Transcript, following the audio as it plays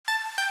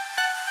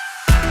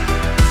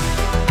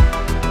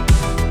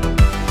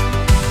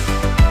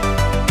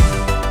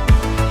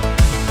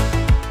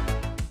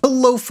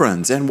Hello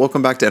friends, and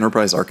welcome back to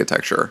Enterprise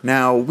Architecture.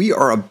 Now, we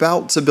are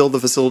about to build the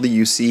facility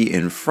you see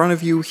in front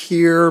of you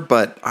here,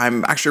 but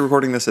I'm actually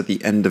recording this at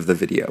the end of the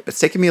video. It's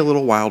taken me a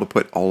little while to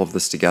put all of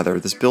this together.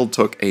 This build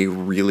took a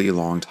really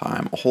long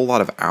time, a whole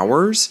lot of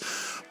hours.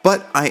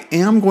 But I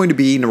am going to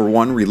be, number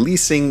one,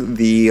 releasing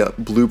the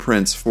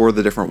blueprints for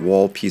the different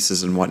wall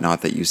pieces and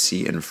whatnot that you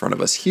see in front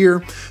of us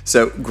here.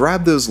 So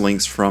grab those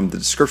links from the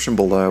description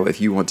below if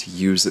you want to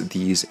use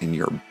these in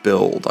your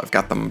build. I've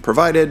got them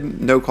provided,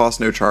 no cost,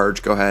 no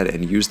charge. Go ahead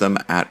and use them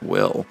at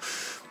will.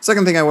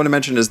 Second thing I want to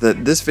mention is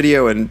that this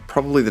video and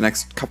probably the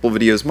next couple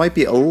videos might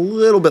be a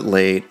little bit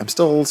late. I'm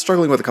still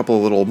struggling with a couple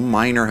of little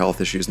minor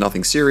health issues,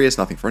 nothing serious,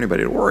 nothing for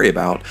anybody to worry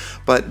about,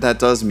 but that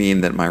does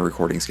mean that my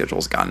recording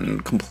schedule's gotten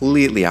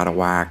completely out of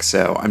whack,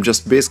 so I'm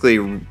just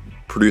basically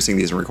producing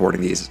these and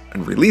recording these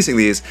and releasing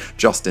these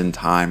just in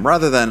time,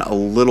 rather than a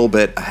little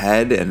bit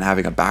ahead and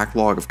having a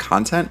backlog of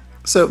content.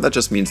 So that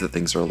just means that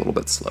things are a little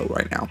bit slow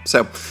right now.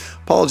 So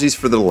apologies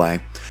for the delay.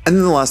 And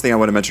then the last thing I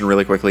want to mention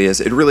really quickly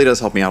is it really does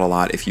help me out a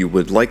lot if you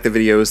would like the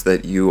videos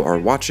that you are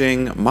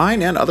watching,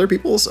 mine and other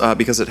people's,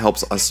 because it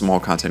helps us small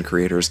content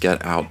creators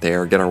get out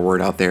there, get our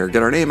word out there,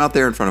 get our name out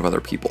there in front of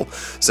other people.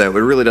 So it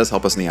really does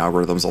help us in the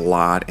algorithms a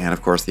lot. And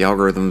of course, the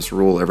algorithms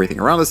rule everything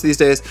around us these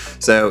days.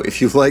 So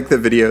if you like the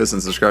videos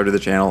and subscribe to the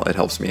channel, it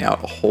helps me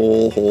out a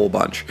whole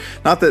bunch.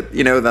 Not that,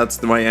 you know,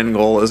 that's my end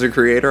goal as a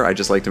creator. I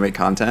just like to make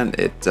content.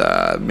 It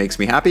makes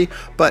me happy,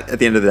 but at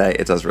the end of the day,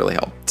 it does really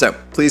help. So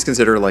please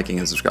consider liking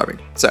and subscribing.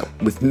 So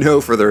with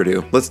no further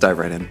ado, let's dive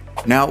right in.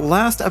 Now,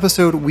 last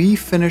episode, we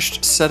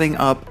finished setting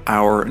up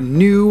our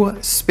new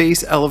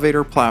space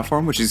elevator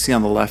platform, which you see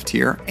on the left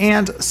here,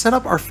 and set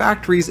up our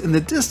factories in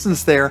the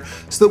distance there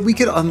so that we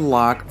could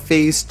unlock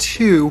phase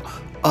 2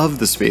 of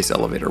the space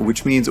elevator,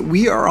 which means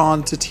we are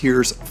on to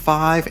tiers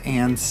 5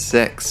 and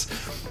 6.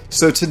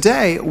 So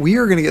today we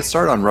are going to get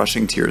started on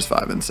rushing tiers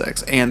 5 and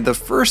 6, and the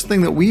first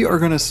thing that we are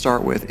going to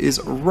start with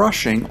is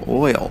rushing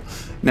oil.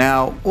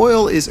 Now,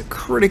 oil is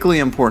critically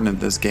important in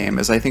this game,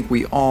 as I think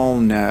we all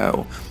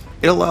know.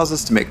 It allows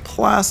us to make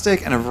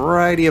plastic and a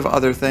variety of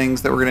other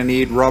things that we're going to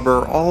need,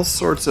 rubber, all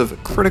sorts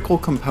of critical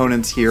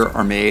components here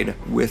are made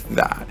with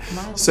that.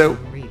 So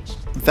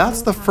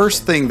that's the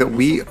first thing that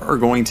we are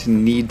going to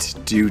need to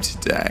do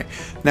today.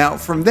 Now,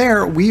 from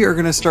there, we are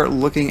going to start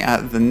looking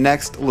at the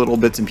next little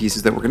bits and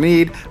pieces that we're going to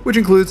need, which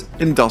includes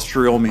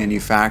industrial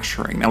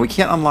manufacturing. Now, we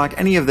can't unlock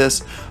any of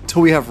this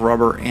until we have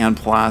rubber and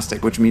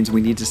plastic, which means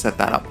we need to set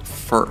that up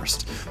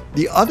first.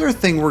 The other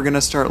thing we're going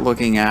to start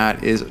looking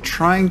at is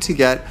trying to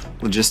get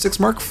Logistics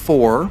Mark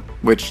IV,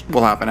 which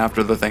will happen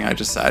after the thing I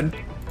just said,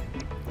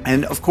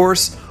 and of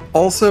course,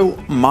 also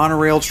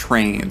monorail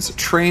trains.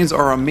 Trains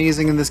are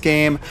amazing in this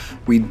game.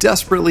 We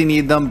desperately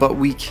need them, but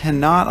we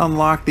cannot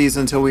unlock these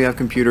until we have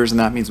computers, and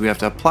that means we have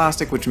to have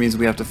plastic, which means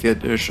we have to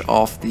finish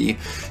off the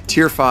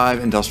tier 5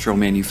 industrial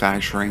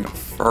manufacturing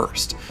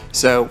first.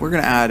 So we're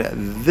going to add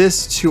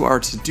this to our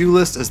to-do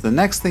list as the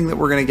next thing that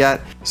we're going to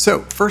get.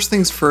 So first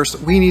things first,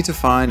 we need to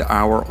find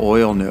our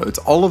oil nodes.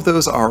 All of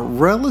those are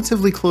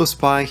relatively close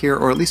by here,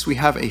 or at least we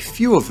have a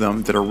few of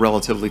them that are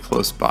relatively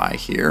close by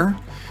here.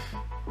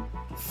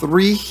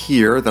 3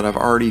 here that I've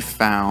already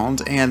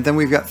found, and then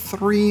we've got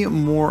 3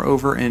 more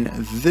over in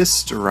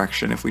this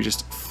direction. If we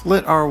just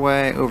flit our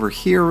way over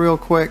here real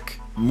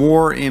quick,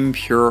 more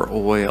impure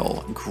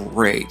oil.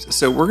 Great.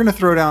 So we're going to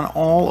throw down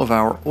all of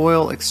our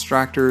oil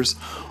extractors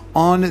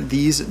on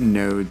these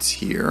nodes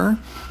here.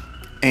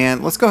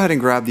 And let's go ahead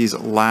and grab these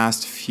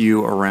last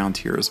few around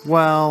here as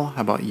well.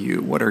 How about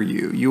you? What are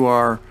you? You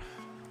are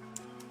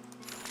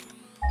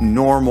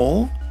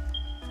normal.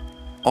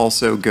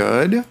 Also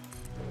good.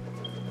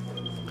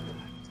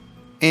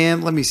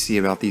 And let me see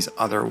about these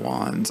other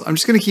ones. I'm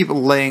just going to keep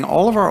laying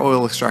all of our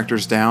oil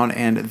extractors down,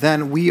 and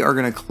then we are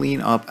going to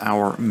clean up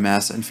our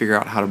mess and figure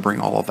out how to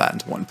bring all of that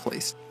into one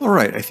place. All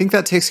right, I think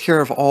that takes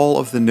care of all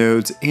of the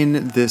nodes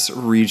in this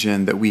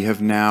region that we have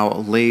now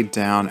laid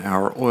down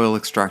our oil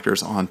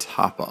extractors on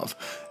top of.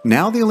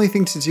 Now the only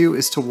thing to do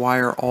is to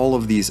wire all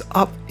of these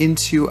up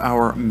into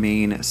our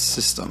main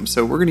system.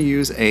 So we're going to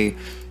use a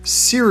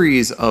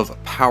series of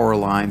power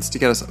lines to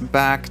get us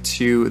back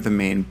to the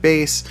main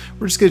base.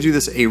 We're just going to do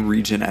this a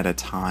region at a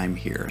time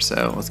here.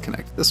 So let's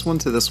connect this one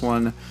to this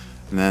one,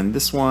 and then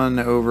this one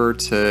over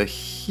to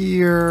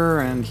here,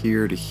 and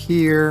here to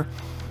here,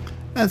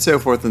 and so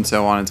forth and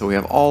so on until we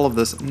have all of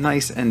this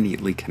nice and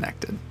neatly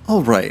connected.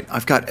 All right,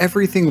 I've got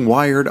everything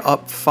wired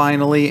up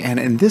finally, and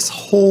in this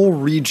whole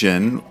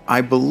region,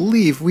 I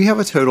believe we have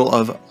a total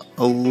of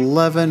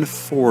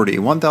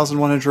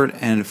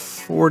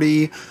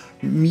 1,140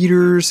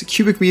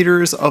 cubic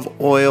meters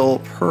of oil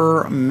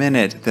per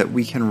minute that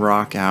we can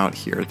rock out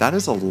here. That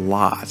is a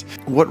lot.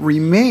 What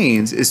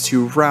remains is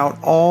to route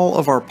all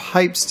of our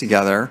pipes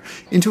together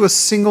into a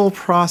single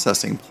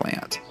processing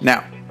plant.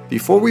 Now,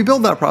 before we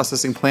build that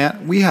processing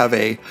plant, we have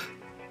a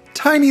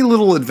tiny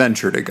little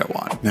adventure to go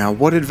on. Now,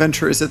 what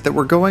adventure is it that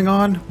we're going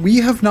on? We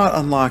have not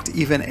unlocked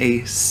even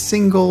a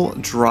single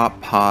drop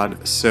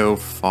pod so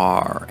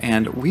far,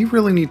 and we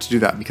really need to do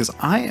that because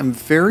I am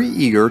very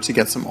eager to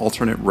get some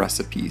alternate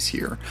recipes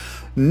here.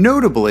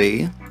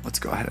 Notably, let's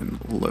go ahead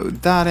and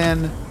load that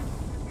in.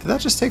 Did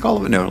that just take all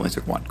of it? No, it only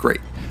took one.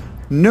 Great.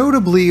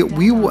 Notably,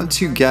 we want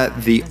to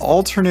get the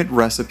alternate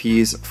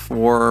recipes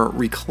for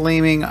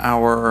reclaiming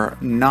our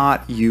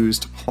not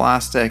used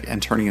plastic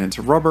and turning it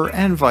into rubber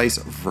and vice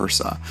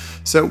versa.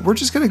 So we're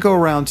just going to go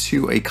around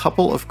to a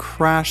couple of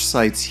crash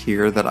sites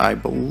here that I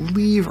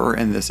believe are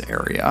in this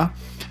area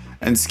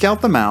and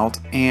scout them out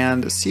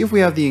and see if we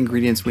have the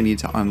ingredients we need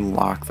to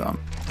unlock them.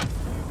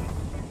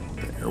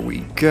 There we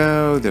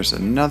go. There's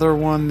another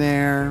one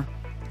there.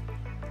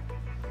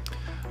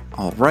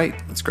 All right,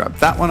 let's grab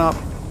that one up.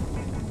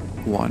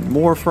 One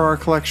more for our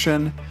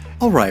collection.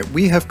 All right,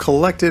 we have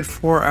collected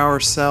for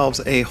ourselves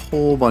a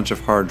whole bunch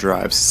of hard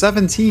drives,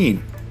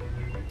 17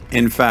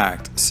 in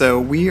fact. So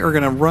we are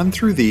gonna run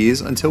through these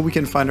until we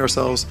can find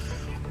ourselves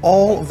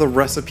all of the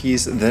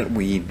recipes that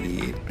we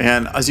need.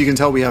 And as you can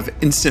tell, we have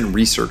instant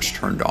research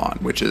turned on,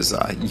 which is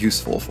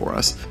useful for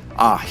us.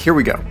 Here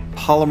we go,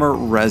 polymer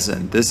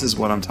resin. This is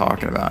what I'm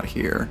talking about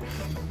here.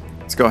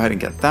 Let's go ahead and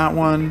get that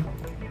one.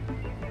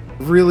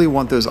 Really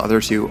want those other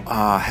two.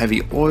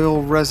 Heavy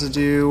oil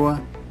residue.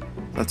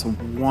 That's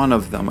one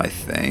of them, I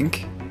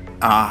think.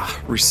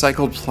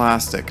 Recycled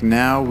plastic.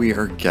 Now we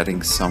are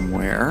getting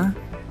somewhere.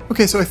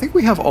 Okay, so I think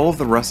we have all of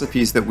the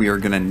recipes that we are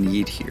gonna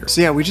need here.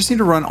 So yeah, we just need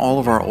to run all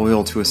of our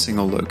oil to a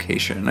single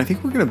location. And I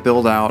think we're gonna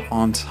build out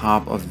on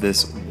top of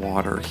this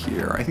water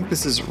here. I think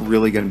this is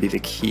really gonna be the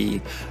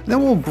key. And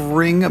then we'll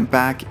bring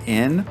back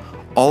in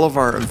all of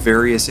our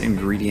various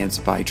ingredients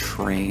by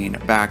train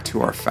back to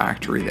our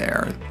factory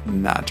there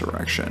in that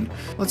direction.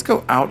 Let's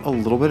go out a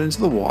little bit into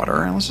the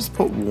water and let's just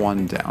put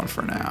one down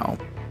for now.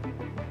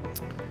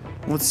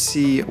 Let's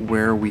see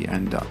where we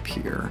end up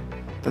here.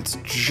 That's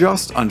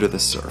just under the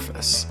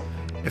surface.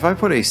 If I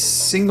put a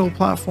single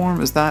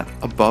platform, is that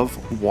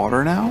above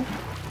water now?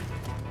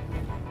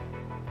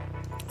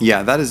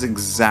 Yeah, that is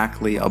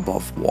exactly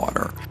above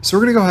water. So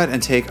we're gonna go ahead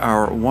and take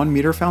our 1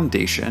 meter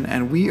foundation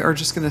and we are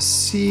just gonna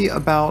see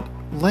about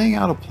laying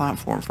out a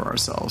platform for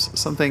ourselves.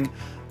 Something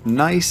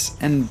nice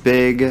and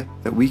big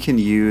that we can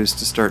use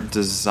to start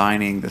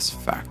designing this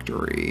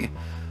factory.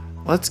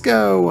 Let's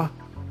go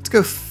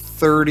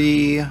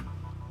 30.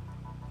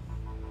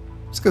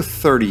 Let's go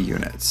 30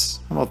 units.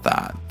 How about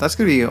that? That's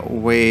gonna be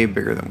way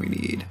bigger than we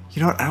need.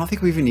 You know what? I don't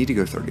think we even need to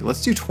go 30.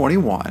 Let's do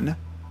 21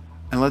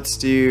 and let's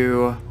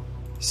do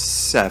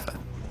 7.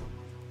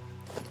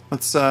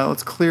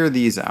 Let's clear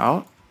these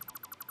out.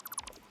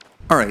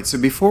 All right, so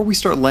before we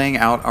start laying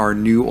out our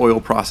new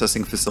oil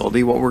processing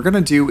facility, what we're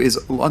gonna do is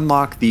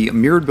unlock the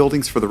mirrored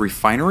buildings for the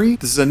refinery.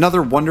 This is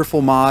another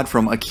wonderful mod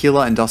from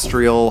Aquila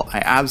Industrial.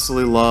 I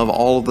absolutely love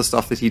all of the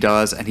stuff that he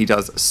does, and he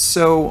does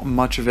so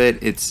much of it.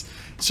 It's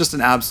just an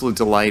absolute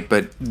delight,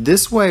 but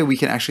this way we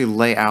can actually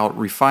lay out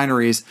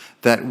refineries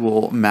that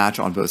will match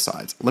on both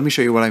sides. Let me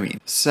show you what I mean.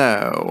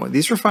 So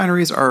these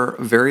refineries are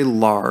very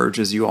large,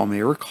 as you all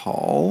may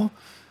recall.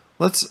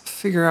 Let's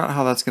figure out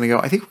how that's going to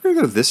go. I think we're going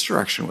to go this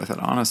direction with it,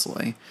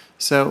 honestly.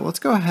 So let's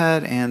go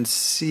ahead and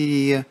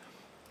see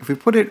if we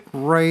put it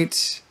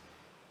right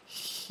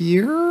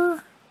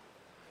here.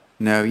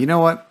 No, you know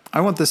what?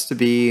 I want this to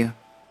be,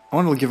 I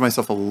want to give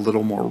myself a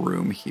little more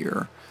room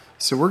here.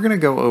 So we're going to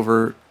go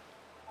over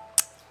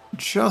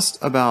just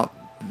about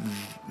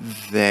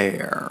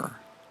there.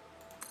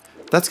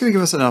 That's going to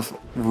give us enough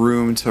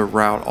room to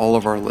route all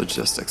of our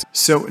logistics.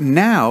 So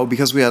now,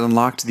 because we had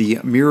unlocked the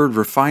mirrored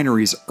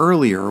refineries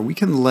earlier, we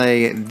can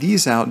lay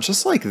these out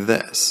just like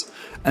this.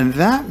 And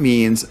that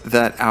means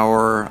that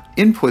our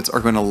inputs are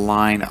going to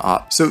line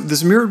up. So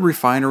this mirrored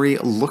refinery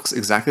looks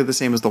exactly the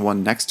same as the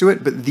one next to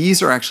it, but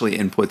these are actually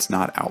inputs,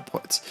 not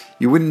outputs.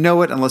 You wouldn't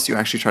know it unless you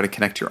actually try to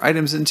connect your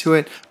items into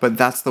it, but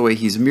that's the way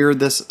he's mirrored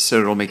this, so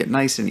it'll make it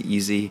nice and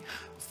easy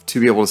to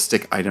be able to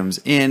stick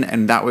items in,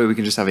 and that way we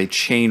can just have a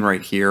chain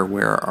right here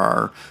where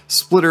our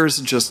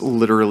splitters just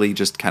literally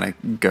just kind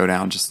of go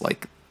down just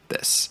like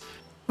this.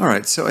 All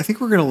right, so I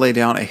think we're going to lay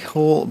down a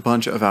whole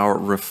bunch of our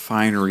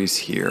refineries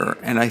here,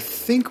 and I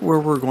think where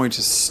we're going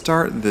to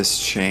start this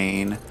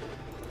chain,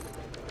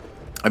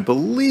 I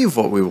believe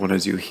what we want to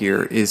do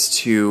here is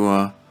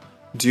to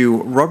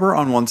do rubber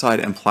on one side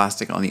and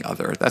plastic on the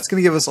other. That's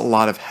going to give us a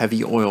lot of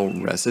heavy oil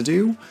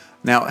residue.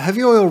 Now,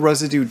 heavy oil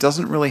residue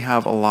doesn't really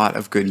have a lot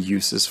of good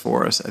uses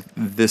for us at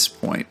this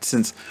point,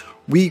 since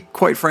we,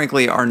 quite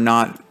frankly, are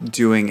not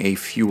doing a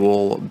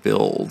fuel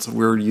build.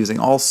 We're using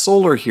all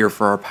solar here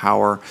for our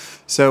power,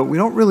 so we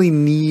don't really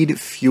need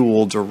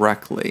fuel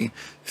directly.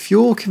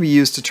 Fuel can be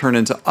used to turn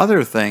into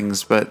other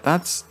things, but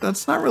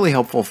that's not really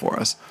helpful for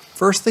us.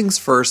 First things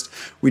first,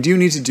 we do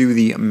need to do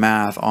the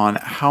math on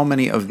how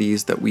many of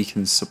these that we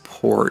can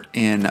support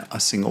in a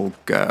single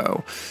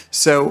go.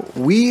 So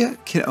we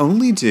can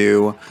only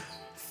do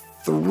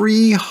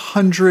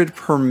 300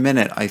 per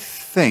minute, I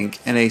think,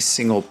 in a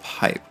single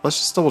pipe. Let's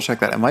just double check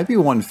that. It might be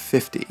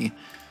 150.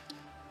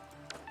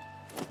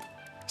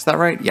 Is that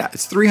right? Yeah,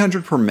 it's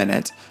 300 per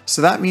minute.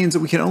 So that means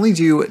that we can only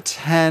do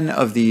 10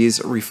 of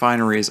these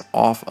refineries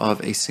off of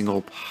a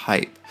single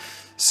pipe.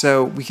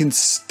 So we can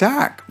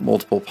stack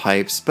multiple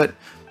pipes, but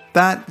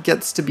that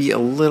gets to be a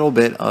little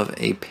bit of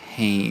a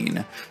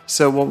pain.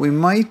 So what we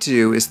might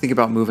do is think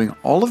about moving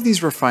all of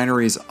these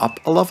refineries up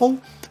a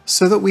level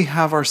so that we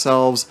have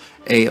ourselves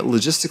a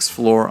logistics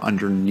floor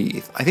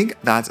underneath. I think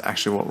that's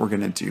actually what we're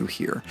gonna do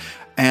here.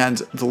 And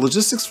the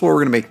logistics floor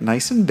we're gonna make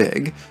nice and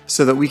big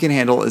so that we can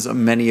handle as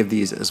many of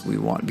these as we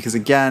want. Because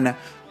again,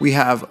 we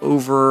have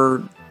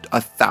over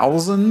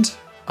 1,000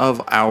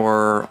 of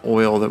our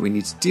oil that we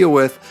need to deal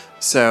with.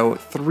 So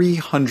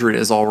 300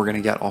 is all we're gonna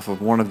get off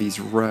of one of these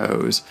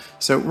rows.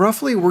 So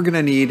roughly we're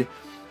gonna need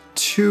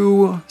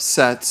 2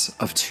 sets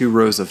of 2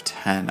 rows of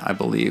 10, I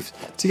believe,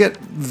 to get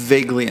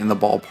vaguely in the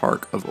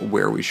ballpark of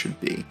where we should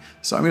be.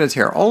 So I'm gonna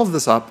tear all of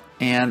this up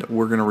and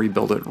we're gonna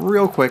rebuild it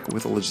real quick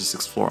with a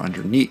logistics floor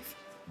underneath.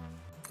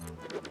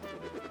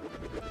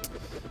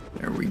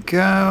 There we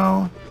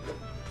go.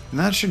 And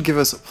that should give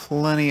us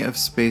plenty of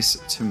space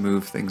to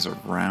move things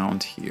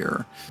around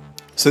here.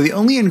 So the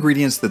only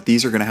ingredients that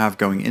these are going to have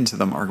going into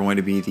them are going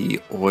to be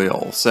the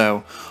oil.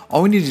 So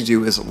all we need to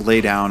do is lay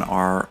down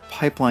our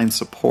pipeline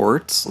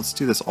supports. Let's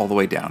do this all the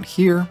way down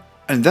here.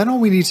 And then all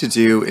we need to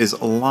do is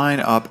line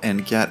up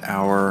and get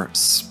our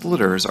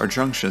splitters, our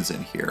junctions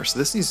in here. So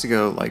this needs to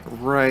go like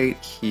right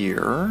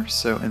here.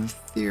 So in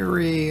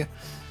theory,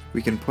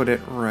 we can put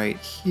it right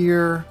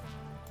here.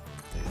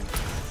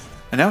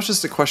 And now it's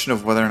just a question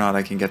of whether or not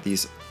I can get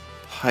these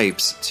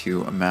pipes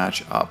to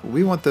match up.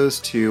 We want those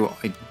to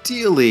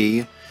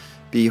ideally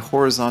be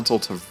horizontal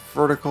to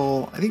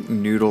vertical. I think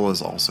noodle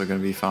is also going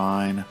to be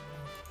fine.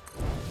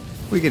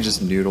 We can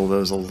just noodle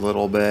those a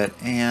little bit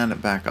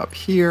and back up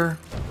here.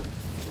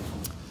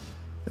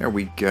 There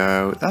we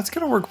go. That's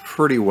going to work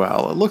pretty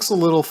well. It looks a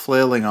little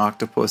flailing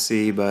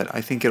octopusy, but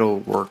I think it'll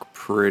work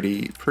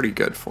pretty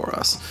good for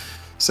us.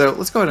 So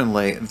let's go ahead and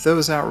lay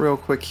those out real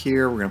quick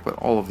here. We're going to put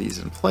all of these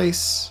in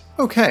place.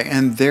 Okay,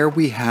 and there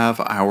we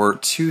have our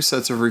 2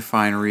 sets of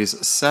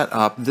refineries set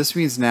up. This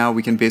means now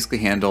we can basically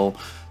handle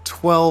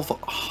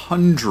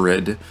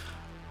 1,200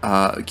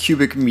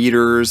 cubic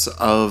meters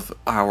of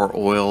our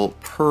oil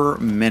per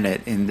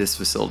minute in this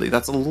facility.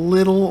 That's a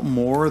little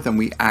more than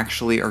we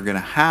actually are going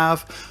to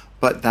have,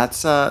 but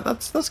that's going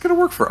to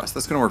work for us.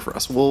 That's going to work for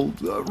us. We'll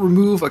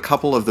remove a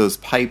couple of those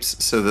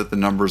pipes so that the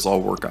numbers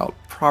all work out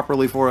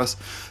properly for us.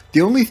 The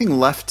only thing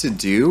left to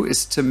do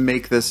is to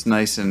make this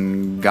nice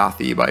and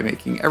gothy by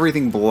making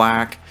everything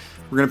black.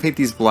 We're going to paint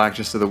these black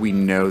just so that we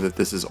know that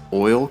this is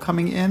oil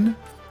coming in,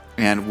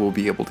 and we'll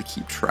be able to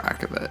keep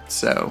track of it.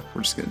 So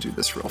we're just going to do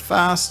this real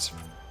fast.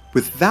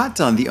 With that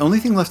done, the only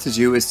thing left to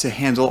do is to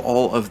handle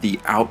all of the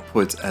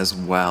outputs as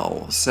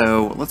well.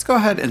 So let's go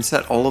ahead and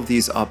set all of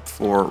these up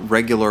for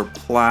regular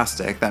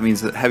plastic. That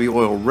means that heavy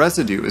oil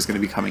residue is going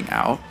to be coming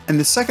out. And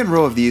the second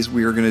row of these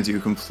we are going to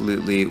do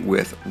completely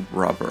with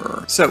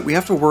rubber. So we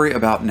have to worry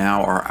about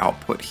now our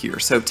output here.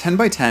 So 10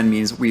 by 10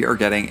 means we are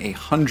getting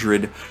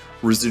 100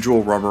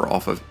 residual rubber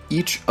off of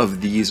each of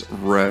these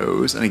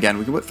rows. And again,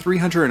 we can put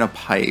 300 in a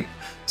pipe.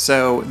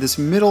 So this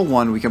middle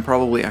one we can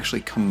probably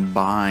actually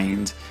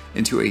combine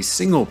into a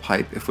single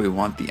pipe if we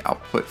want the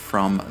output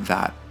from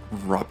that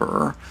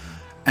rubber.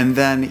 And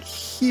then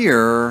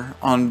here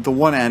on the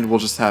one end, we'll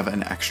just have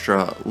an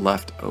extra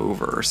left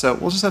over. So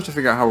we'll just have to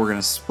figure out how we're going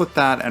to split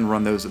that and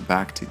run those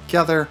back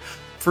together.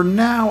 For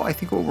now, I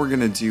think what we're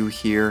going to do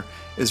here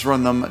is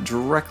run them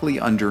directly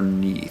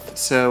underneath.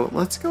 So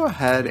let's go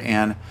ahead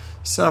and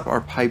set up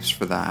our pipes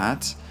for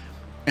that.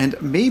 And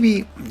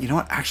maybe, you know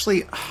what,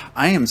 actually,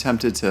 I am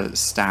tempted to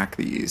stack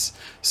these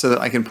so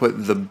that I can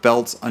put the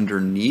belts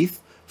underneath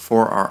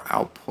for our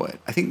output.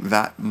 I think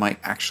that might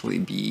actually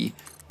be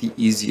the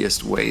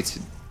easiest way to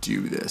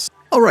do this.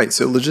 All right,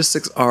 so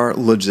logistics are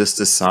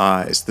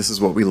logisticized. This is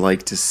what we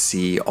like to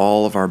see.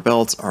 All of our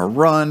belts are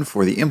run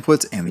for the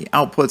inputs and the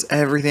outputs.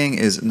 Everything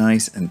is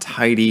nice and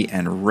tidy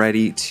and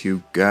ready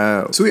to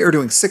go. So we are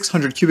doing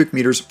 600 cubic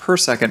meters per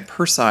second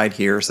per side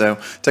here. So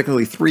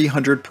technically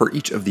 300 per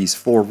each of these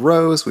 4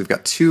 rows. We've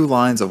got 2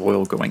 lines of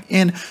oil going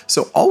in.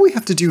 So all we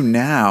have to do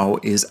now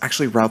is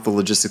actually route the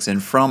logistics in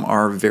from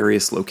our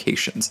various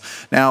locations.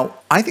 Now,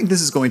 I think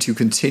this is going to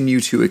continue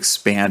to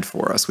expand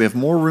for us. We have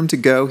more room to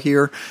go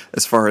here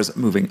as far as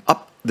moving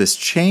up this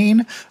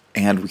chain,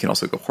 and we can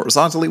also go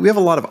horizontally. We have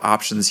a lot of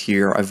options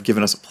here. I've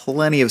given us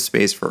plenty of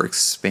space for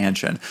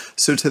expansion.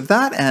 So to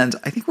that end,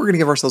 I think we're going to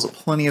give ourselves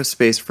plenty of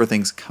space for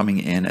things coming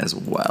in as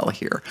well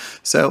here.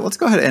 So let's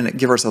go ahead and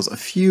give ourselves a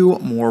few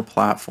more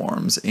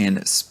platforms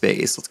in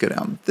space. Let's go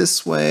down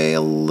this way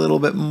a little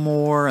bit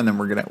more, and then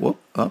we're going to, whoop,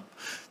 up.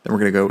 Then we're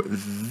going to go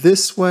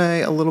this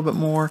way a little bit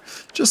more,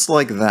 just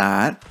like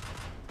that.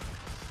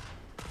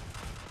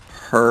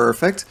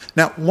 Perfect.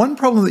 Now, one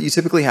problem that you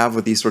typically have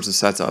with these sorts of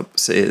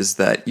setups is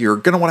that you're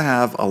going to want to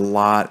have a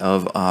lot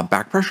of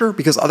back pressure,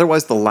 because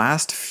otherwise the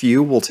last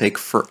few will take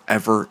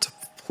forever to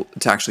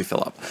actually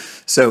fill up.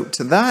 So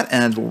to that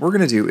end, what we're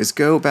going to do is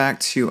go back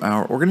to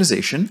our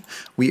organization.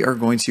 We are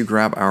going to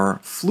grab our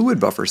fluid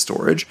buffer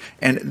storage,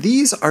 and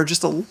these are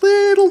just a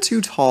little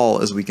too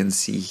tall, as we can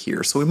see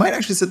here. So we might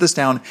actually sit this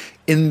down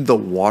in the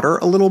water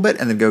a little bit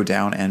and then go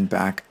down and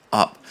back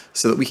up,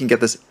 so that we can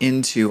get this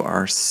into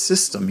our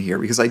system here,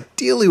 because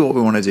ideally what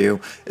we want to do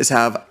is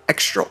have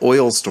extra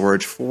oil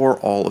storage for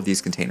all of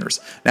these containers.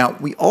 Now,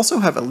 we also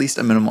have at least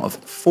a minimum of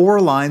 4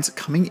 lines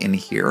coming in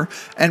here,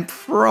 and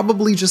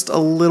probably just a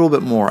little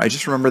bit more. I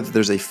just remember that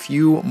there's a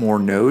few more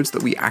nodes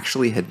that we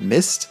actually had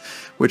missed,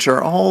 which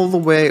are all the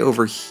way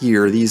over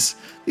here. These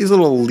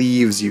little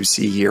leaves you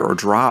see here, or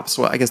drops.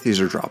 Well, I guess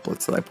these are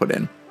droplets that I put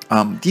in.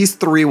 These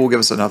 3 will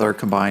give us another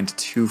combined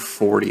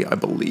 240, I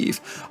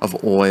believe,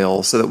 of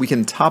oil, so that we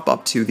can top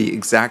up to the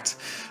exact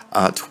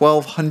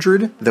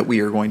 1,200 that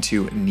we are going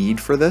to need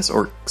for this,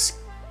 or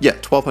yeah,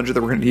 1,200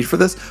 that we're going to need for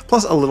this,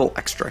 plus a little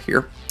extra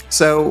here.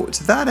 So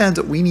to that end,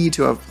 we need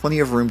to have plenty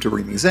of room to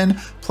bring these in,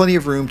 plenty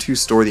of room to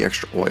store the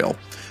extra oil.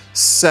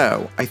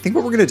 So I think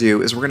what we're going to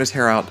do is we're going to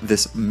tear out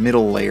this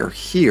middle layer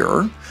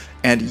here,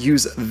 and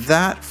use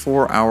that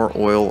for our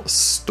oil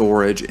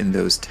storage in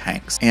those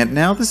tanks. And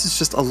now this is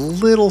just a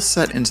little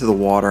set into the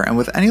water, and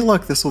with any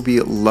luck this will be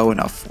low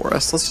enough for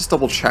us. Let's just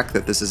double check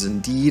that this is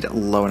indeed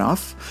low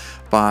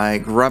enough by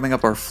grabbing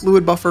up our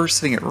fluid buffer,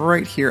 sitting it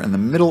right here in the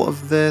middle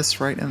of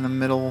this, right in the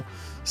middle,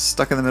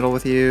 stuck in the middle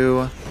with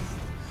you.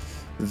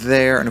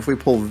 There, and if we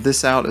pull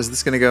this out, is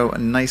this gonna go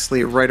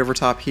nicely right over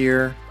top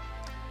here?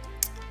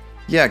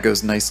 Yeah, it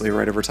goes nicely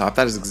right over top.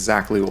 That is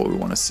exactly what we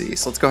want to see.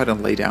 So let's go ahead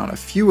and lay down a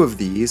few of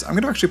these. I'm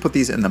going to actually put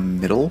these in the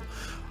middle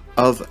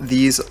of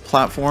these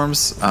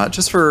platforms,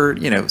 just for,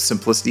 you know,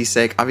 simplicity's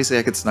sake. Obviously,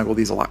 I could snuggle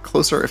these a lot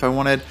closer if I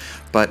wanted,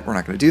 but we're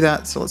not going to do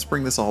that. So let's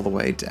bring this all the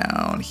way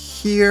down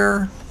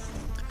here.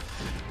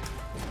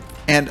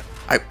 And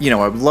I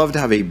would love to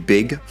have a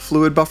big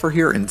fluid buffer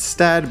here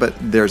instead, but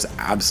there's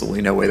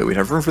absolutely no way that we'd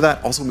have room for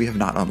that. Also, we have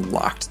not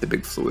unlocked the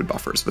big fluid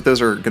buffers, but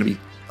those are going to be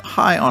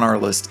high on our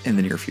list in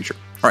the near future.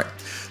 All right,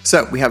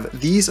 so we have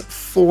these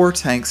 4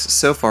 tanks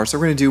so far, so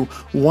we're going to do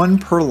 1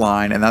 per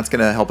line, and that's going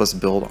to help us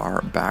build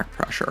our back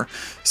pressure.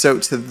 So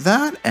to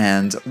that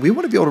end, we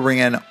want to be able to bring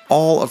in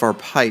all of our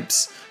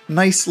pipes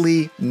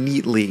nicely,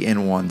 neatly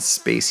in one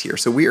space here.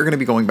 So we are going to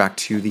be going back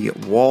to the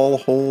wall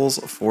holes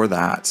for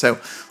that. So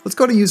let's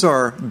go to use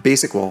our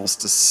basic walls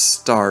to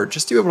start,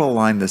 just to be able to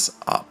line this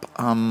up.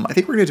 I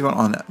think we're going to do it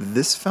on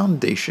this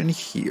foundation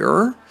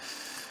here,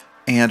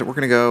 and we're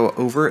going to go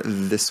over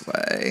this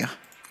way.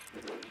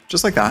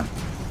 Just like that.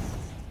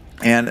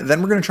 And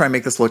then we're going to try and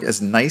make this look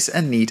as nice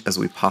and neat as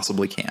we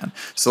possibly can.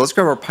 So let's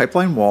grab our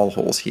pipeline wall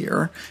holes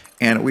here,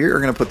 and we are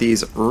going to put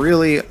these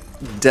really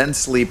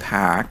densely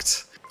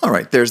packed. All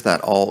right, there's that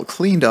all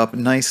cleaned up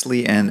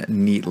nicely and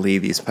neatly.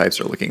 These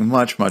pipes are looking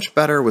much, much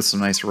better with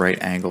some nice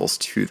right angles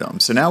to them.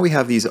 So now we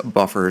have these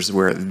buffers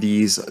where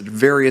these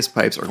various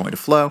pipes are going to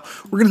flow.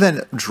 We're going to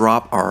then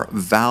drop our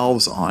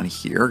valves on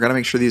here. Got to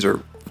make sure these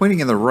are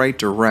pointing in the right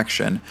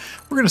direction.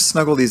 We're going to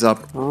snuggle these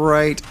up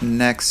right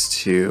next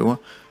to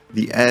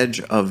the edge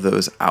of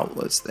those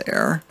outlets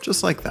there,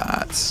 just like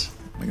that.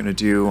 I'm going to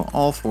do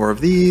all 4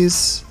 of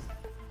these.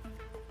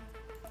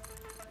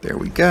 There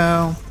we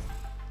go.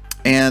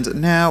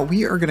 And now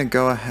we are going to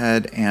go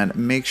ahead and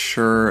make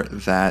sure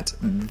that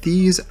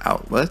these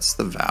outlets,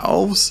 the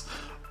valves,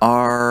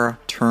 are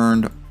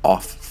turned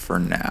off for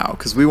now,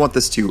 because we want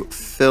this to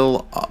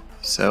fill up.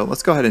 So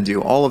let's go ahead and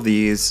do all of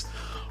these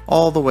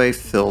all the way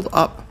filled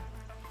up,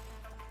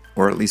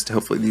 or at least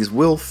hopefully these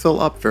will fill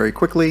up very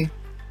quickly.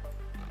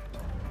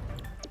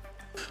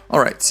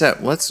 All right, so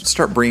let's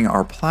start bringing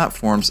our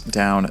platforms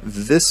down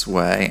this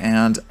way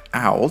and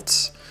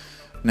out.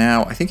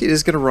 Now, I think it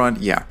is going to run,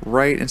 yeah,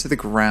 right into the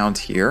ground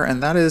here,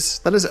 and that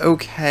is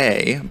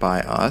okay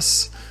by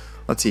us.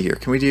 Let's see here.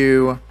 Can we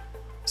do,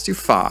 let's do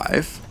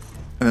 5,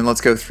 and then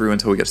let's go through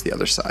until we get to the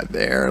other side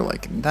there,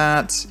 like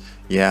that.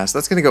 Yeah, so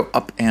that's going to go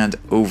up and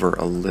over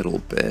a little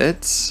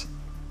bit,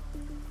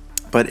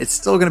 but it's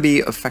still going to be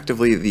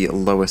effectively the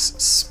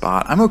lowest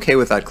spot. I'm okay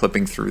with that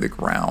clipping through the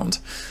ground.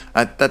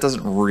 That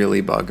doesn't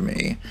really bug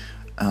me.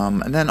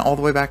 And then all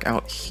the way back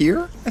out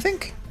here, I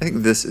think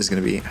this is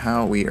going to be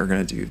how we are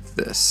going to do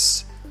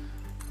this.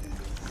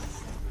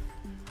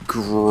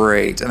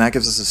 Great, and that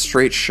gives us a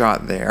straight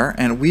shot there,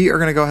 and we are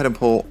going to go ahead and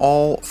pull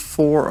all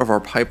 4 of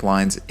our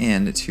pipelines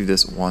into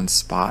this one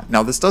spot.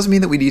 Now, this does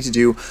mean that we need to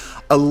do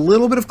a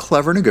little bit of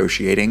clever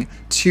negotiating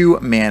to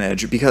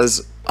manage,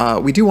 because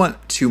we do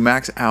want to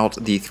max out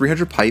the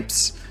 300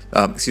 pipes,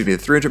 the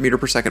 300 meter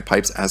per second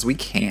pipes as we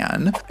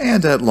can.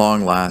 And at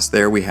long last,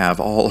 there we have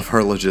all of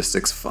our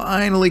logistics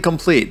finally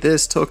complete.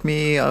 This took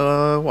me,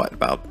 what,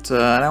 about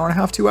an hour and a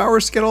half, 2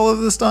 hours to get all of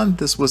this done?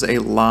 This was a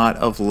lot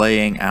of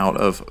laying out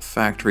of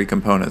factory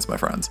components, my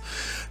friends.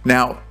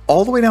 Now,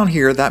 all the way down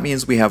here, that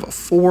means we have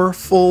 4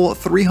 full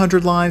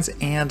 300 lines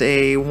and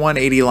a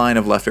 180 line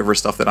of leftover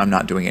stuff that I'm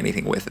not doing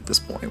anything with at this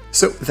point.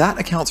 So that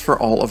accounts for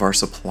all of our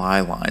supply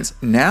lines.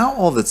 Now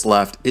all that's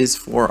left is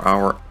for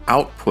our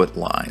output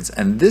lines,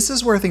 and this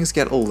is where things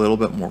get a little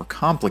bit more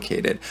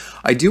complicated.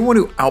 I do want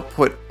to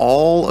output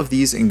all of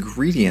these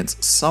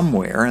ingredients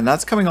somewhere, and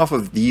that's coming off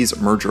of these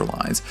merger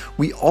lines.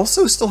 We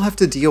also still have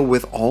to deal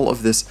with all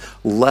of this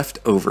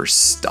leftover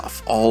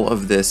stuff, all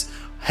of this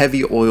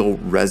heavy oil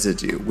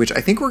residue, which I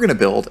think we're going to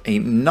build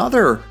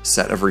another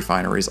set of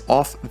refineries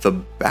off the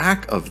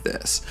back of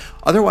this.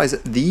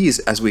 Otherwise, these,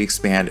 as we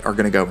expand, are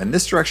going to go in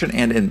this direction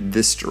and in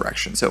this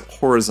direction, so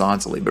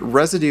horizontally. But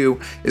residue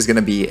is going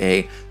to be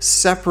a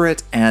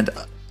separate and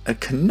a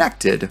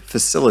connected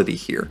facility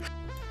here.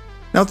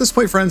 Now at this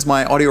point, friends,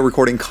 my audio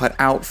recording cut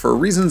out for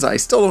reasons I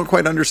still don't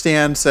quite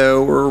understand,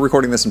 so we're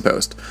recording this in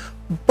post.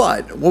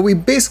 But what we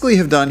basically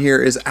have done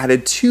here is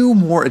added 2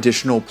 more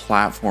additional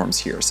platforms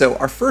here. So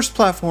our first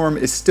platform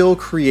is still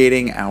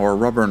creating our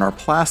rubber and our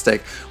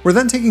plastic. We're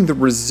then taking the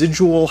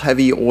residual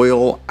heavy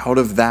oil out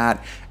of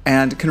that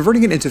and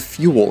converting it into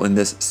fuel in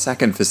this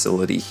second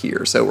facility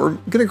here. So we're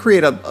going to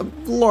create a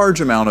large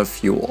amount of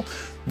fuel.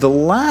 The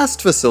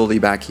last facility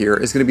back here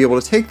is going to be able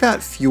to take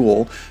that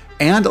fuel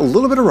and a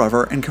little bit of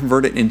rubber and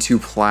convert it into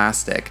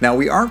plastic. Now,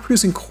 we aren't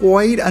producing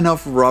quite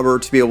enough rubber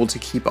to be able to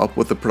keep up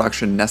with the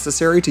production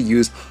necessary to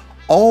use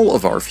all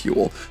of our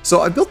fuel.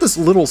 So I built this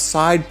little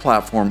side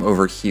platform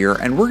over here,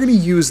 and we're going to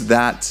use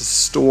that to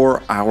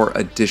store our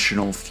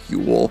additional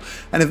fuel.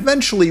 And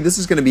eventually this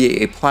is going to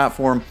be a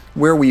platform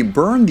where we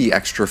burn the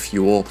extra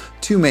fuel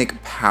to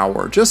make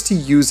power, just to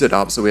use it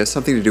up so we have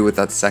something to do with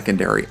that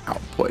secondary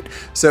output.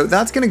 So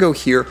that's going to go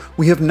here.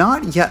 We have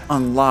not yet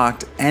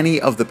unlocked any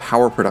of the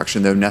power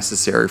production, though,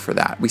 necessary for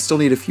that. We still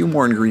need a few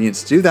more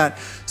ingredients to do that.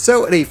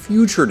 So at a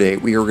future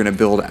date, we are going to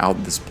build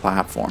out this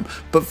platform.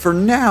 But for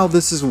now,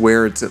 this is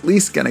where it's at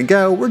least going to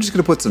go. We're just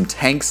going to put some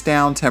tanks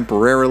down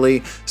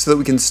temporarily so that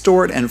we can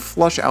store it and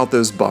flush out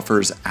those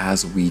buffers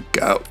as we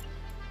go.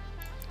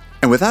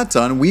 And with that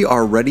done, we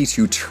are ready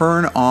to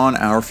turn on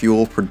our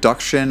fuel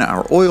production,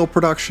 our oil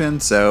production.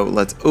 So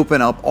let's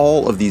open up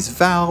all of these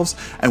valves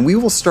and we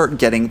will start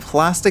getting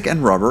plastic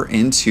and rubber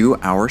into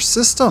our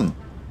system.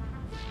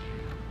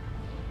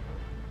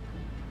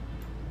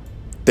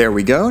 There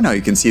we go. Now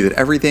you can see that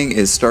everything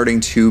is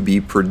starting to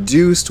be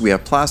produced. We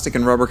have plastic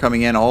and rubber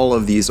coming in. All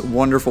of these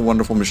wonderful,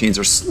 wonderful machines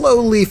are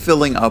slowly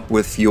filling up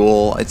with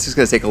fuel. It's just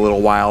going to take a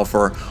little while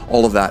for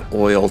all of that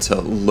oil to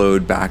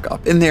load back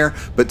up in there,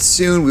 but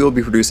soon we will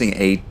be producing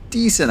a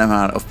decent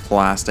amount of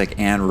plastic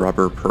and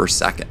rubber per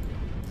second.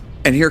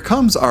 And here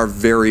comes our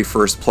very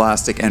first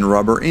plastic and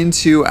rubber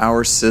into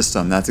our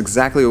system. That's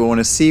exactly what we want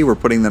to see. We're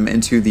putting them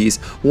into these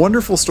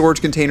wonderful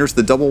storage containers,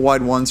 the double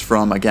wide ones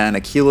from, again,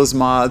 Aquila's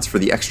Mods for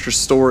the extra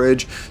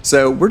storage.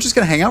 So we're just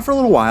going to hang out for a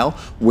little while,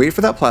 wait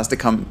for that plastic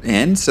to come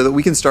in so that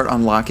we can start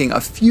unlocking a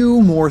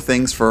few more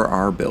things for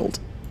our build.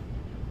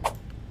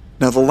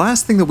 Now the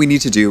last thing that we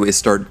need to do is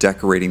start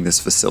decorating this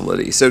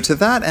facility. So to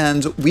that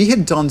end, we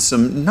had done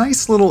some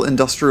nice little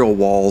industrial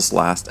walls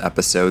last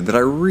episode that I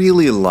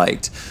really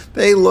liked.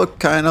 They look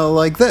kind of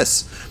like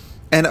this.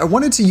 And I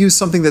wanted to use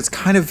something that's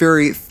kind of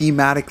very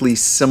thematically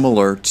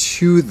similar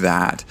to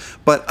that,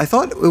 but I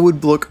thought it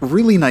would look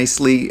really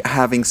nicely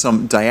having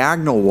some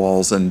diagonal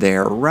walls in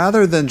there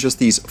rather than just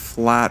these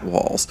flat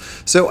walls.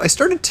 So I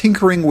started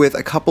tinkering with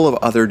a couple of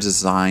other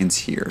designs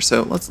here.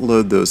 So let's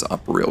load those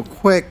up real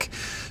quick.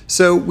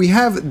 So we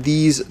have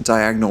these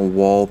diagonal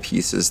wall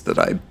pieces that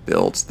I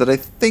built that I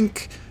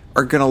think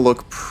are going to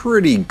look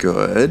pretty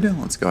good.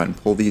 Let's go ahead and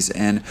pull these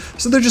in.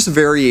 So they're just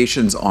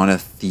variations on a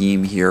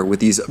theme here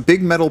with these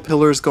big metal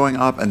pillars going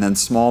up and then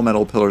small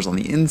metal pillars on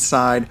the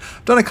inside.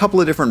 I've done a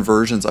couple of different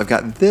versions. I've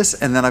got this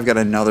and then I've got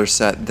another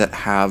set that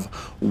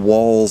have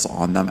walls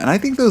on them. And I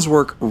think those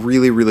work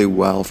really, really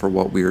well for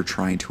what we are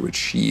trying to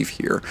achieve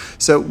here.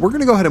 So we're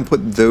going to go ahead and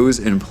put those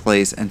in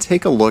place and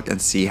take a look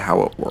and see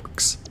how it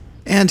works.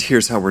 And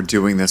here's how we're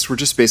doing this. We're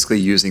just basically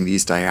using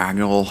these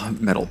diagonal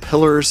metal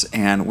pillars,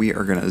 and we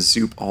are going to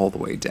zoom all the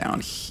way down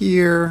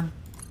here.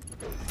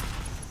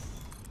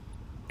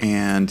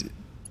 And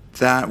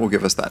that will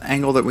give us that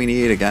angle that we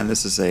need. Again,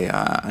 this is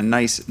a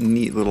nice,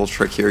 neat little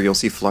trick here. You'll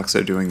see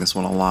Fluxo doing this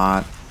one a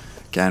lot.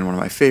 Again, one of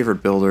my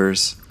favorite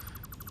builders.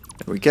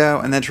 There we go.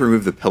 And then to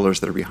remove the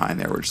pillars that are behind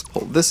there, we'll just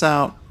pull this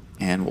out,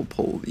 and we'll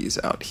pull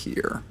these out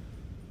here.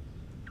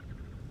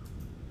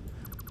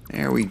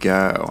 There we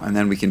go. And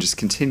then we can just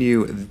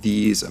continue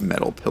these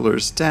metal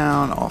pillars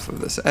down off of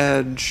this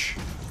edge.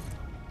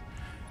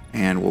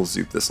 And we'll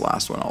zoom this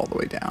last one all the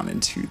way down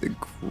into the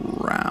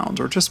ground,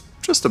 or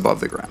just above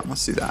the ground.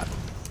 Let's do that.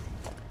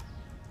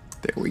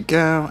 There we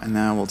go. And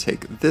now we'll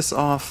take this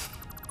off.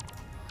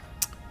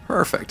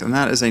 Perfect. And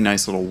that is a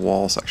nice little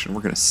wall section.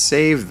 We're going to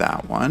save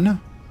that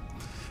one.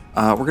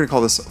 We're going to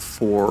call this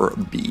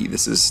 4B.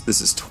 This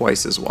is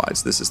twice as wide.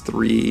 So this is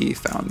 3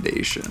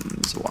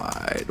 foundations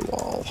wide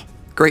wall.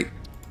 Great.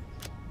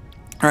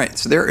 All right,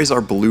 so there is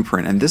our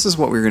blueprint, and this is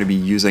what we're going to be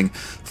using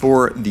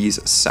for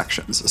these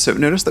sections. So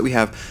notice that we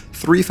have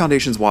 3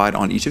 foundations wide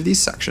on each of these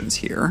sections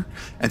here,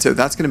 and so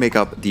that's going to make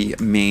up the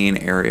main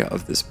area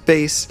of this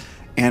base,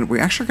 and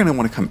we're actually going to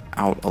want to come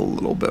out a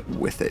little bit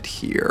with it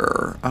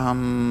here,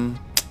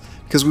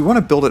 because we want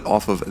to build it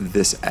off of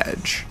this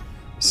edge.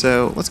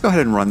 So let's go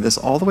ahead and run this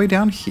all the way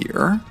down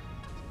here.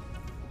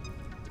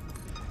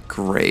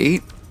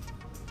 Great.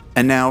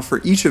 And now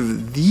for each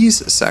of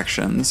these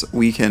sections,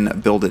 we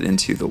can build it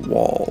into the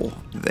wall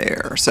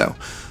there. So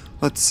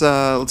let's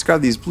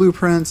grab these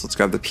blueprints, let's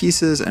grab the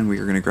pieces, and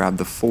we're going to grab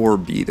the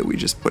 4B that we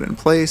just put in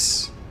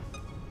place.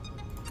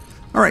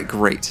 All right,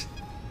 great.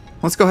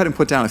 Let's go ahead and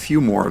put down a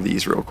few more of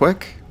these real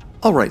quick.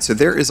 All right, so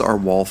there is our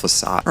wall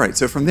facade. All right,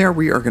 so from there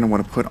we are going to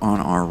want to put on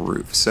our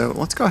roof. So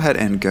let's go ahead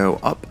and go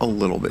up a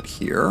little bit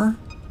here.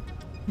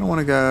 I want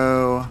to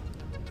go,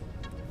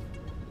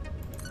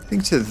 I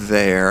think, to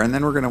there, and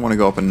then we're going to want to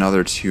go up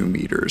another 2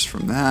 meters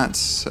from that.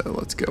 So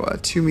let's go a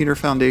 2-meter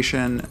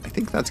foundation. I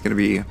think that's going to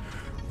be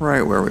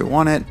right where we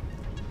want it.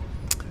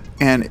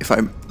 And if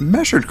I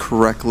measured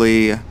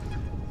correctly,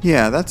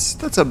 yeah,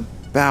 that's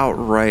about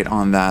right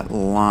on that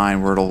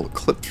line where it'll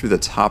clip through the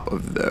top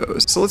of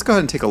those. So let's go ahead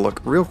and take a look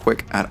real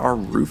quick at our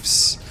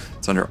roofs.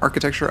 It's under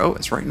architecture. Oh,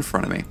 it's right in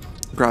front of me.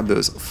 Grab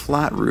those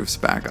flat roofs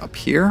back up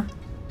here.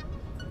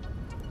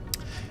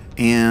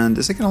 And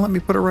is it going to let me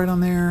put it right on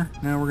there?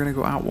 No, we're going to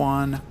go out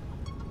 1.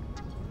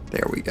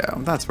 There we go.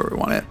 That's where we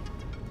want it.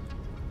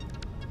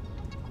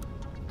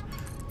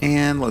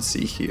 And let's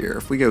see here.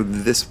 If we go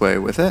this way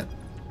with it,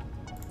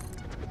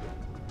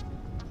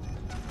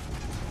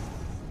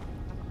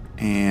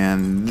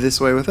 and this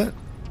way with it.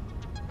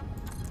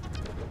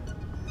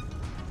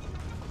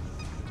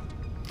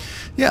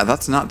 Yeah,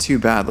 that's not too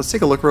bad. Let's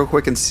take a look real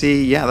quick and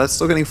see. Yeah, that's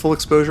still getting full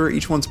exposure.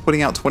 Each one's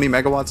putting out 20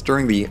 megawatts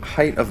during the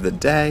height of the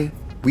day.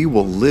 We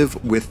will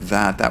live with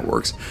that. That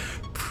works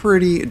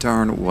pretty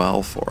darn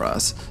well for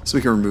us. So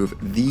we can remove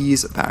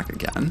these back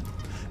again.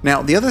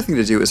 Now, the other thing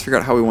to do is figure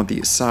out how we want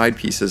the side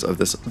pieces of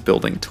this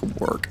building to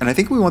work. And I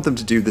think we want them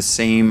to do the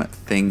same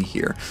thing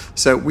here.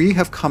 So we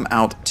have come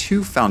out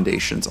 2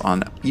 foundations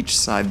on each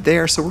side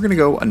there. So we're going to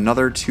go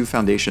another 2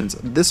 foundations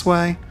this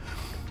way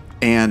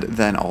and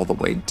then all the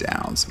way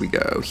down. So we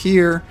go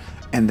here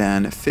and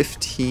then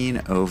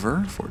 15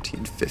 over,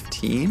 14,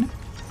 15.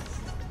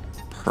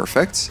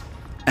 Perfect.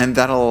 And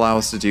that'll allow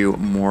us to do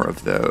more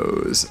of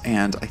those.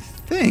 And I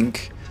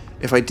think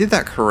if I did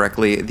that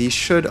correctly, these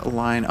should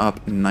line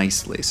up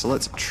nicely. So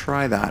let's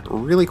try that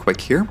really quick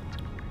here.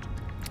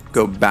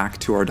 Go back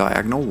to our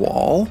diagonal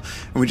wall,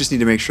 and we just need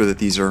to make sure that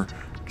these are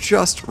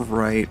just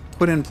right,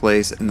 put in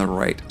place in the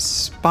right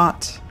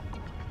spot.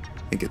 I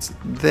think it's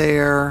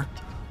there.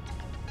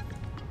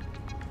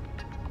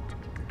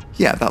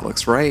 Yeah, that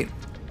looks right.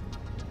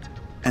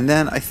 And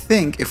then I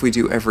think if we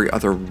do every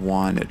other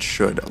one, it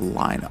should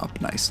line up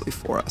nicely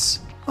for us.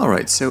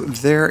 Alright, so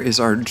there is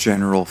our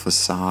general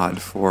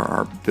facade for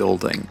our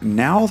building.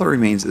 Now all that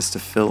remains is to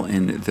fill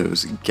in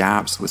those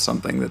gaps with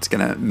something that's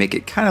going to make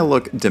it kind of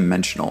look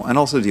dimensional and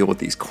also deal with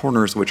these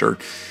corners, which are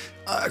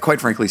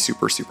quite frankly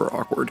super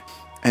awkward.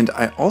 And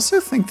I also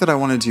think that I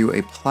want to do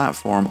a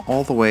platform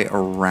all the way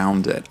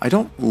around it. I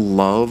don't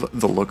love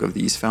the look of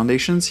these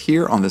foundations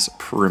here on this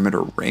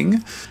perimeter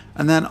ring.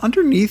 And then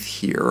underneath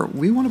here,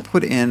 we want to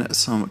put in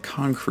some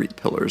concrete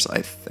pillars,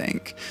 I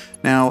think.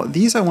 Now,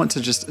 these I want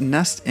to just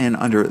nest in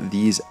under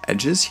these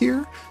edges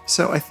here.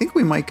 So I think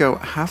we might go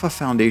half a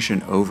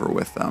foundation over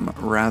with them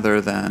rather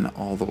than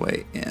all the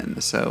way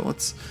in. So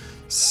let's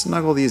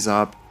snuggle these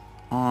up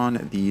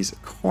on these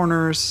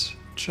corners.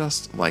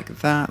 Just like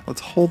that. Let's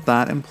hold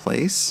that in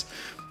place.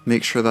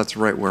 Make sure that's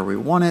right where we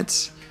want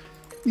it.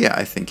 Yeah,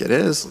 I think it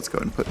is. Let's go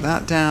ahead and put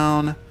that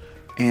down.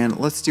 And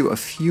let's do a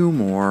few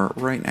more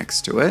right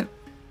next to it.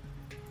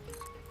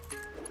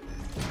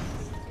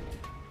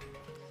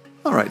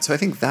 Alright, so I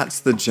think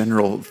that's the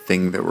general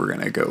thing that we're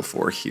going to go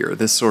for here.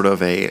 This sort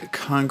of a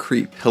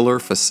concrete pillar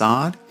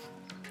facade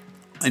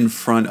in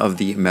front of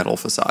the metal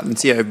facade. And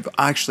see, I've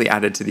actually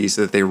added to these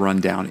so that they run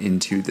down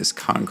into this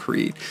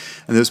concrete.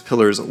 And those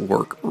pillars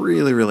work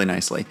really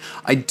nicely.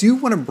 I do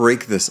want to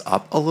break this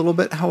up a little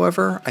bit,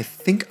 however. I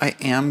think I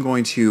am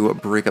going to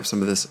break up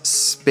some of this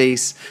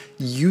space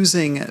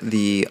using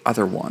the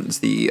other ones,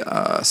 the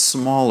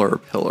smaller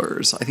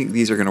pillars. I think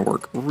these are going to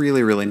work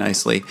really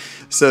nicely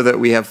so that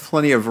we have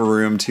plenty of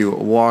room to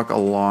walk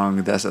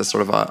along this as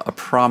sort of a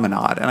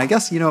promenade. And I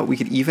guess, you know, we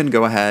could even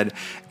go ahead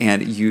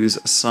and use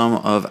some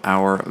of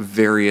our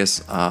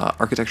various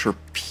architecture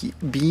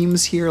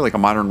beams here, like a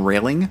modern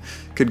railing,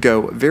 could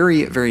go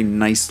very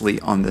nicely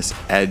on this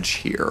edge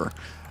here,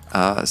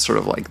 sort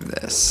of like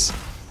this.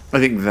 I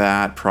think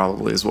that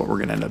probably is what we're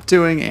going to end up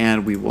doing,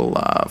 and we will,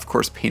 of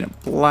course, paint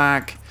it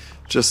black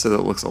just so that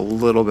it looks a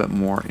little bit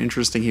more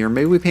interesting here.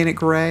 Maybe we paint it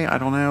gray, I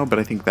don't know, but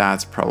I think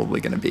that's probably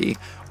going to be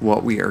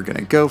what we are going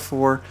to go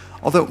for.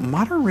 Although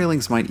modern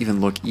railings might even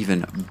look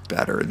even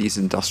better, these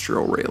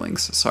industrial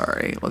railings.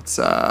 Sorry, let's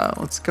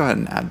go ahead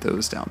and add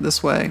those down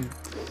this way.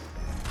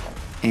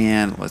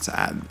 And let's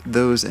add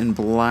those in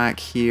black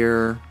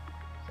here.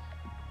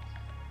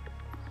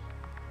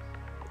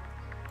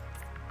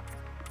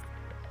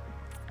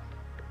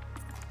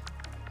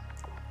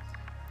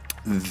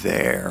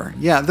 there.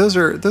 Yeah, those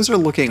are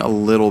looking a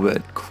little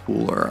bit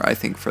cooler, I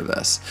think, for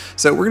this.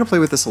 So we're gonna play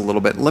with this a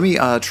little bit. Let me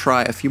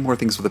try a few more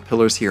things with the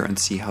pillars here and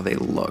see how they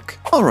look.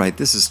 All right,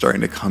 this is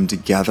starting to come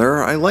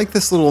together. I like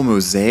this little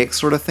mosaic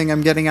sort of thing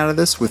I'm getting out of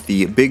this with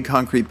the big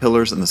concrete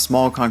pillars and the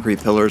small concrete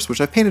pillars,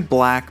 which I painted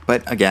black,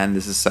 but again,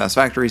 this is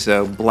Satisfactory,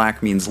 so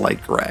black means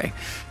light gray.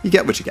 You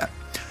get what you get.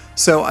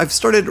 So I've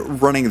started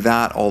running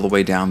that all the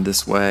way down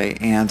this way,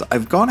 and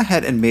I've gone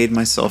ahead and made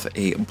myself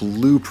a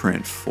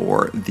blueprint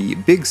for the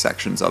big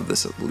sections of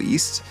this at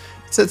least.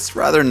 It sits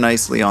rather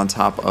nicely on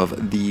top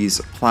of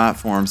these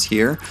platforms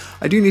here.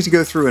 I do need to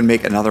go through and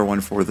make another one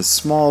for the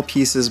small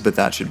pieces, but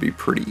that should be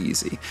pretty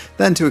easy.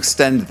 Then to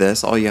extend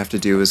this, all you have to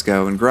do is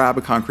go and grab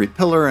a concrete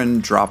pillar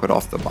and drop it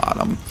off the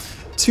bottom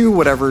to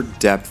whatever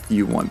depth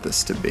you want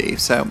this to be.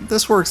 So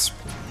this works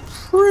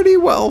pretty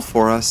well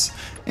for us,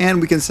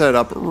 and we can set it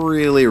up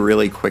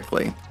really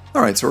quickly.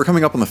 Alright, so we're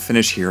coming up on the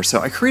finish here.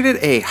 So I created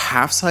a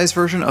half-size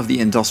version of the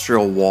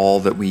industrial wall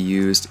that we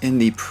used in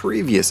the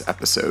previous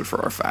episode for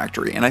our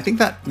factory, and I think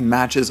that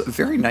matches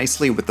very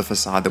nicely with the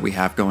facade that we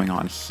have going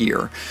on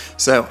here.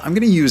 So I'm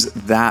going to use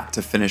that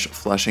to finish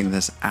fleshing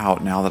this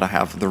out now that I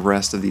have the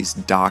rest of these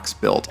docks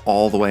built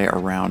all the way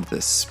around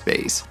this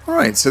space.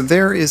 Alright, so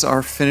there is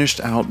our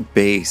finished out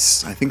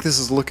base. I think this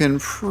is looking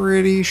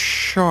pretty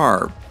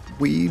sharp.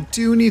 We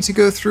do need to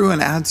go through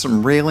and add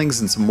some railings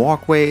and some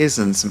walkways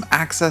and some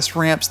access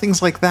ramps,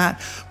 things like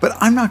that, but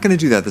I'm not going to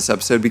do that this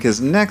episode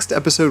because next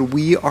episode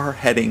we are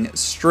heading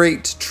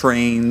straight to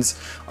trains,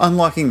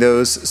 unlocking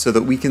those so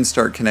that we can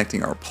start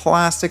connecting our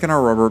plastic and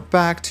our rubber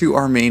back to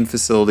our main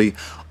facility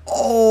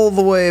all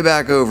the way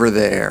back over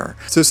there.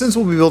 So since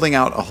we'll be building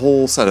out a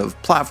whole set of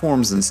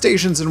platforms and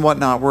stations and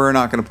whatnot, we're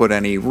not going to put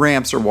any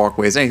ramps or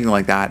walkways, anything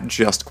like that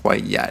just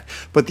quite yet.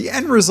 But the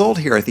end result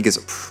here I think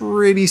is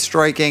pretty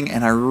striking,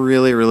 and I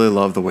really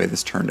love the way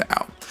this turned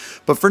out.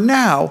 But for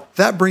now,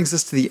 that brings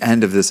us to the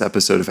end of this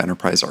episode of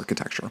Enterprise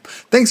Architecture.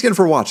 Thanks again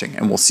for watching,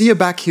 and we'll see you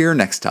back here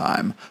next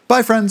time.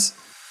 Bye, friends!